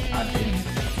that. I didn't.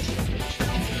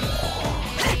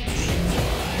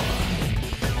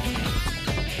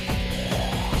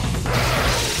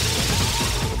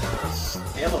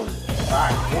 Yellow is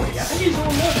 540. I think he's doing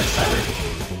more than 70.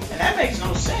 And that makes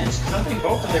no sense, because I think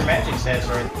both of their magic stats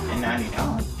are in 99. I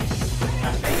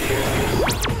think.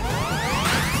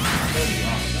 I could be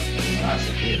wrong about that, but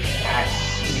I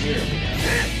sincerely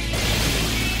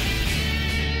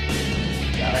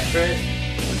got a crit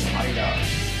with somebody dollars.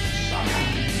 Somehow.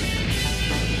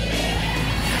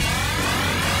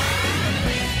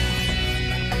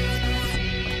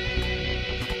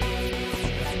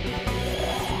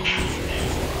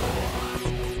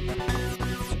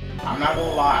 I'm not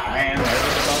gonna lie, I am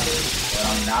nervous about this, but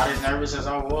I'm not as nervous as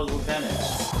I was with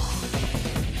Fiendish.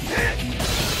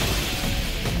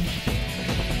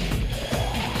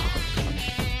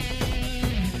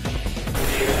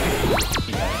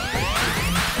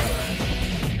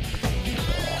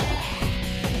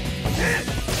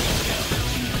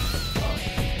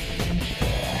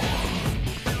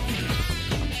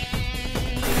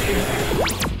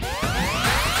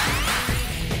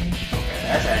 Okay,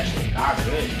 that's actually not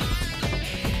good.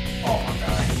 Oh my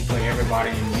god.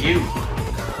 everybody in mute.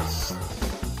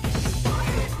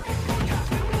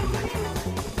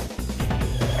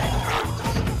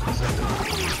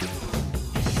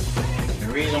 The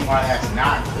reason why that's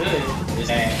not good is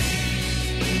that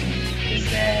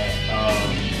I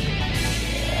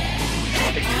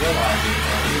don't think you realize it,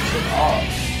 but he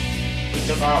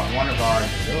took off one of our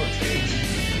debilitates.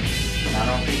 And I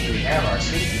don't think we have our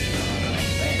secret.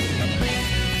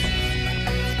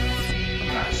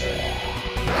 I'm not sure.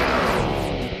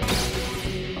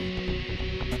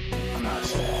 I'm not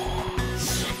sure.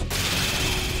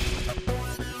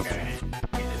 Okay,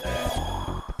 we did that.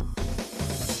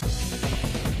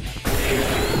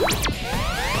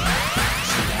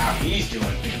 See, now he's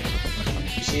doing it.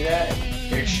 You see that?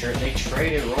 They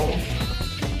traded roles.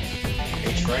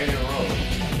 They traded roles.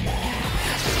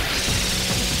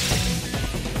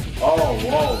 Oh,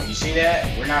 whoa, you see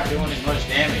that? We're not doing as much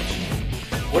damage.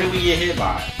 What did we get hit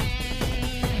by?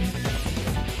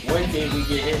 What did we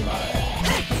get hit by?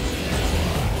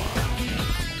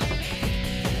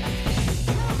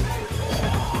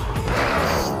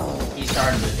 He's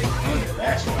starting to take under,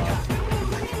 that's why.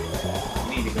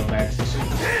 We need to go back to the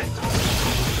super.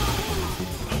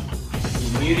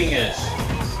 He's muting us.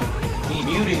 He's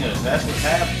muting us, that's what's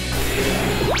happening.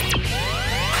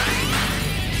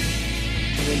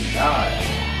 Good God,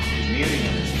 he's muting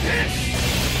us.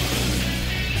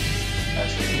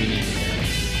 That's what we need to do.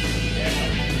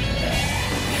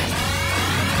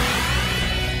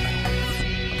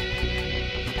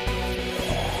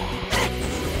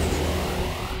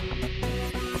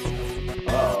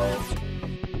 Uh-oh.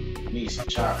 We need some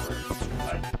chocolate.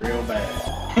 Like, real bad.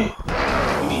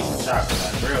 We need some chocolate,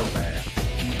 like, real bad.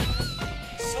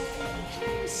 Some people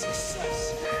dream success.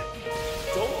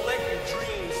 Don't let your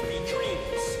dreams be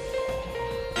dreams.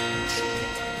 You should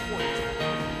get to the point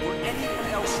where anyone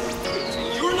else will quit.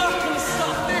 You're not gonna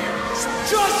stop there. So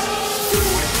just do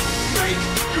it. Make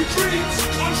your dreams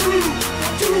come true.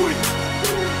 Do it.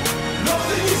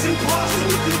 Nothing is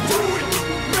impossible. Do it.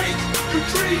 Make your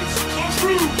dreams come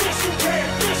true. Yes, you can.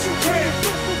 Yes, you can.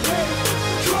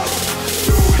 Just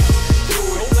do it. Do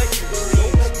it. Don't let your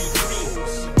dreams be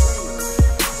dreams.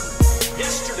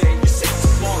 Yesterday you said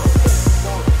tomorrow.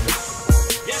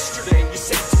 Yesterday you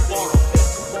said tomorrow.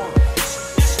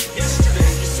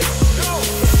 Yesterday you said no.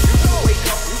 You're gonna wake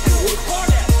up and work hard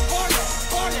at it.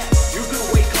 You're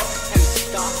gonna wake up and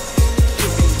stop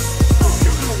giving up.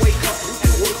 You're gonna wake up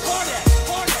and work hard at it.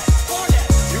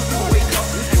 You're gonna wake up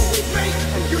and make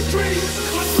your dreams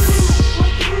come true.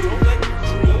 Don't let your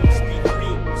dreams be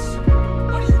dreams.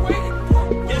 What are you waiting for?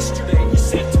 Yesterday you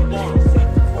said tomorrow.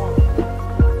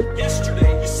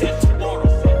 Yesterday you said tomorrow.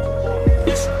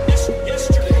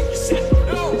 Yesterday you said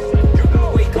no. You're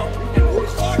gonna wake up and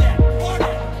work hard at it.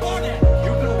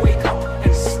 You're gonna wake up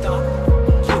and stop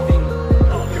giving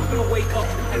up. You're gonna wake up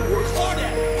and work hard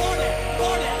at it. You're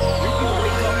gonna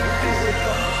wake up and wake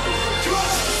up.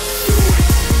 Just do it.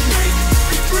 Make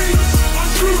your dreams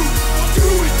come true. Do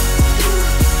it.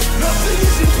 Nothing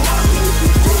is impossible.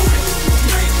 Do it.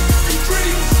 Make your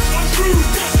dreams come true.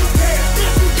 Yes, you can.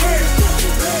 Yes, you can. Just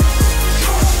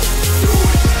do it. Do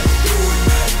it.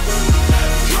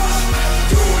 Just do it. Just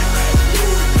do it.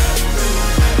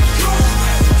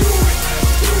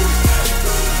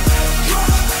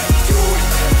 Just do it.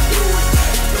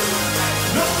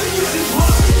 Nothing is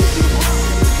impossible.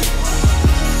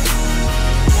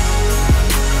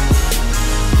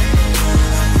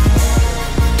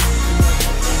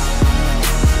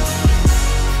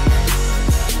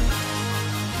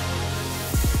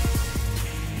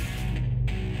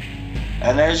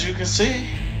 And as you can see,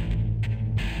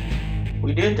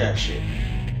 we did that shit.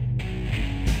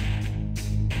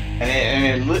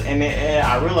 And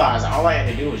I realized all I had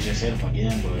to do was just hit him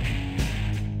again, but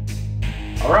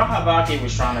Arahabaki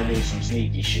was trying to do some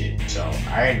sneaky shit, so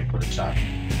I had to put a shot.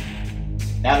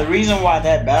 Now the reason why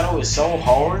that battle is so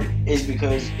hard is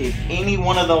because if any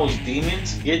one of those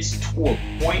demons gets to a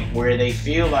point where they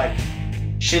feel like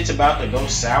shit's about to go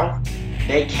south,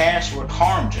 they cast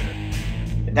Rakarmja.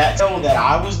 That spell that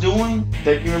I was doing,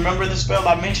 that you remember the spell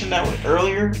I mentioned that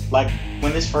earlier, like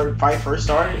when this fight first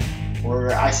started,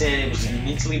 where I said it was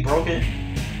mentally broken.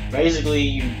 Basically,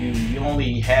 you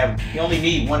only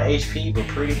need 1 HP, but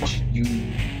pretty much you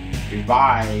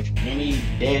revive any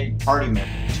dead party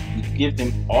members. You give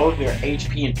them all of their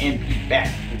HP and MP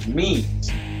back, which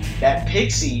means that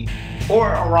Pixie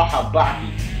or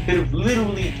Arahabaki could have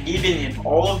literally given him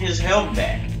all of his health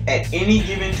back at any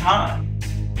given time.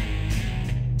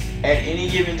 At any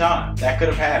given time, that could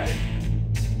have happened.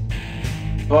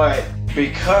 But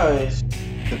because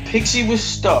the Pixie was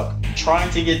stuck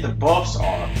trying to get the buffs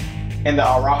off, And the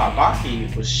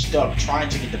Arahabaki was stuck trying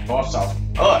to get the buffs off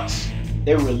us.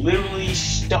 They were literally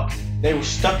stuck. They were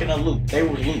stuck in a loop. They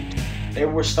were looped. They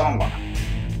were stun locked.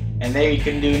 And they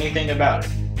couldn't do anything about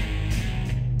it.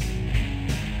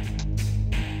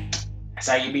 That's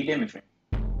how you beat Demi-Fiend.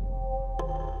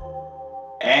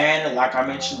 And like I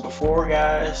mentioned before,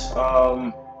 guys,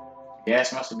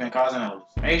 gas must have been causing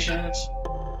hallucinations.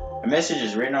 The message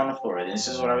is written on the floor. This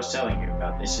is what I was telling you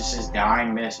about. This is his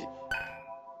dying message.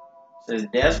 It says,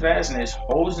 death's vastness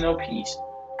holds no peace.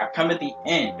 I come at the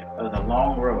end of the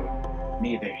long road,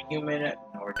 neither human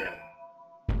nor devil.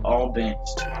 All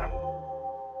bends to my will.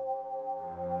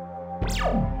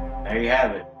 There you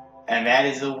have it. And that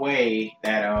is the way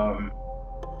that,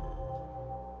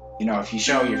 you know, if you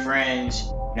show your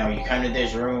friends, you know, you come to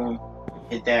this room,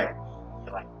 hit that room,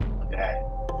 you're like, look at that.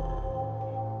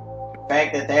 The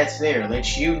fact that that's there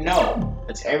lets you know,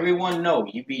 lets everyone know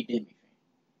you beat Demi-Fiend.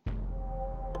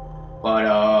 But,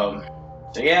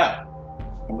 so yeah,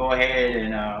 we'll go ahead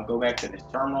and go back to this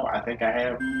terminal. I think I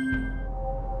have.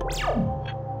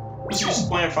 I was just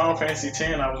playing Final Fantasy X.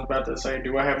 I was about to say,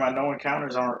 do I have my no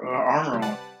encounters armor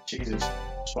on? Jesus,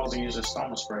 I'm supposed to use the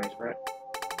stoma sprays, right?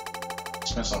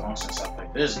 It's been so long since I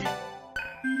played this game.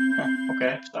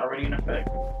 Okay, it's already in effect.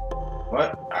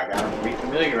 But I gotta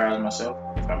refamiliarize myself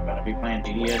if I'm gonna be playing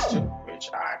DDS2, which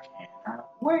I cannot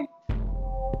wait.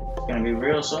 It's gonna be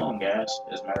real soon, guys.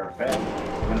 As a matter of fact,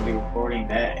 I'm gonna be recording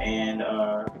that and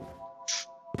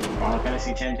Final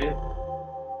Fantasy X too.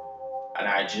 And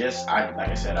I just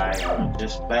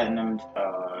platinumed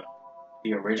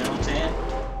the original 10.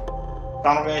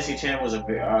 Final Fantasy X was a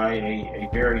very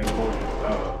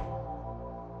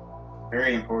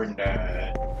important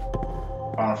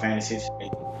Final Fantasy to me.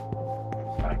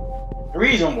 Like, the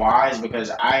reason why is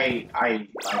because I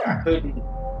couldn't.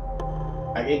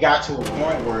 Like, it got to a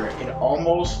point where it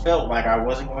almost felt like I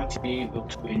wasn't going to be able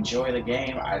to enjoy the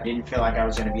game. I didn't feel like I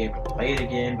was going to be able to play it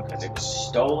again because it was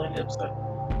stolen. It was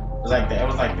like the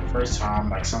first time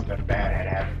like something bad had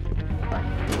happened to me. Like,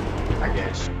 I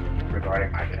guess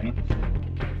regarding my games,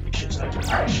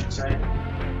 I should say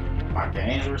my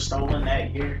games were stolen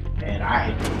that year, and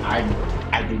I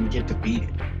didn't get to beat it.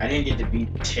 I didn't get to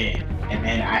beat 10, and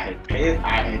then I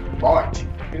had bought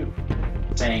 2,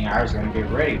 saying I was going to get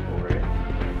ready for it,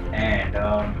 and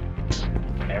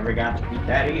never got to beat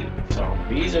that either. So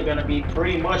these are going to be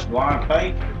pretty much blind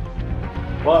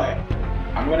playthroughs. But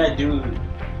I'm gonna do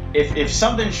if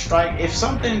something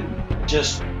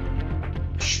just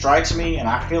strikes me and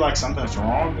I feel like something's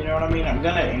wrong, you know what I mean? I'm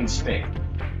gonna inspect.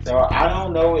 So I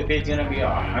don't know if it's gonna be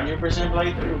 100%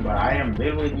 playthrough, but I am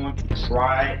literally going to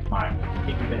try my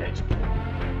best.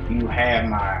 You have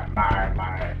my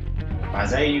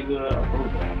Zayuga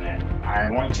approval on that.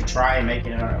 I'm going to try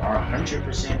making a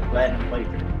 100% platinum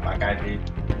playthrough, like I did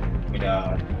with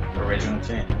original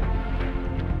 10.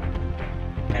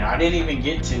 And I didn't even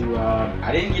get to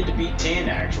beat 10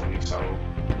 actually. So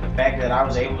the fact that I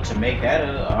was able to make that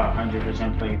a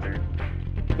 100% playthrough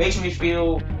makes me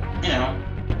feel, you know,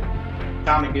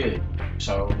 kind of good.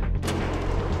 So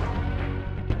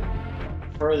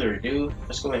further ado,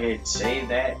 let's go ahead and save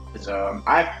that, because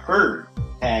I've heard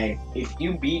that if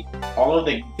you beat all of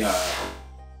the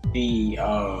what do you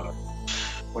call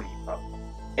it?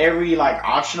 Every like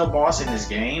optional boss in this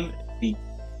game,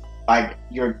 like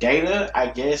your data, I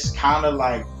guess, kind of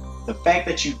like the fact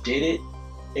that you did it,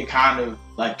 it kind of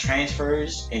like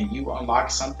transfers and you unlock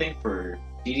something for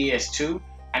DDS2.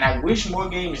 And I wish more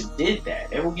games did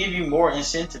that. It will give you more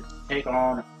incentive to take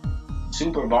on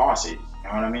super bosses. You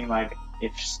know what I mean? Like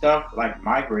if stuff like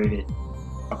migrated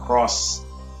across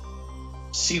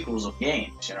sequels of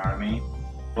games, you know what I mean?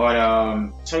 But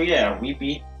so yeah, we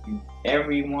beat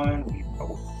everyone. We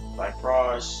like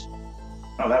Frost.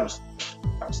 No, that was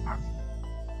not.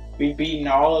 We beaten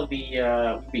all of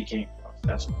the we beat King Frost.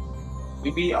 That's what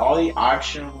we beat all the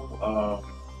optional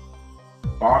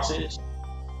bosses.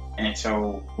 And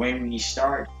so when we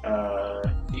start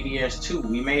DDS2,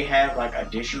 we may have like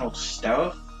additional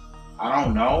stuff. I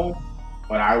don't know,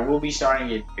 but I will be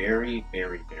starting it very,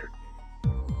 very, very,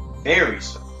 very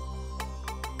soon.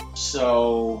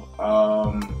 So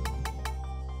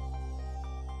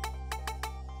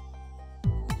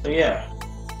so yeah.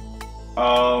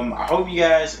 I hope you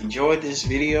guys enjoyed this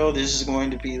video. This is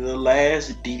going to be the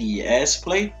last DDS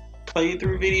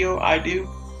playthrough video I do,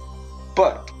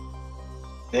 but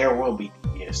there will be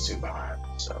DDS2 behind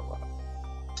it. So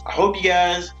I hope you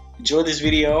guys enjoyed this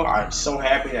video. I'm so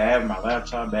happy to have my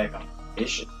laptop back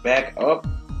up,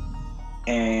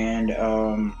 and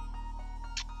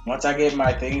once I get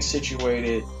my things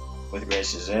situated with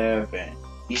Grace's F and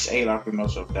East 8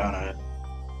 Lacrimoso Donna,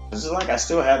 It's like I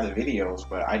still have the videos,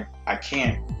 but I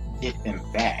can't get them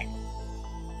back.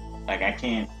 Like I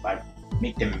can't like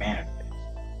make them manifest.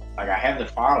 Like I have the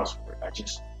files for it.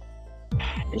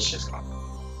 It's just not.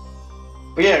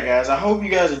 But yeah, guys, I hope you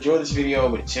guys enjoyed this video.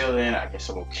 But until then, I guess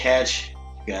I will catch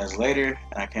you guys later,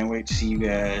 and I can't wait to see you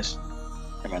guys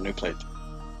in my new playthrough.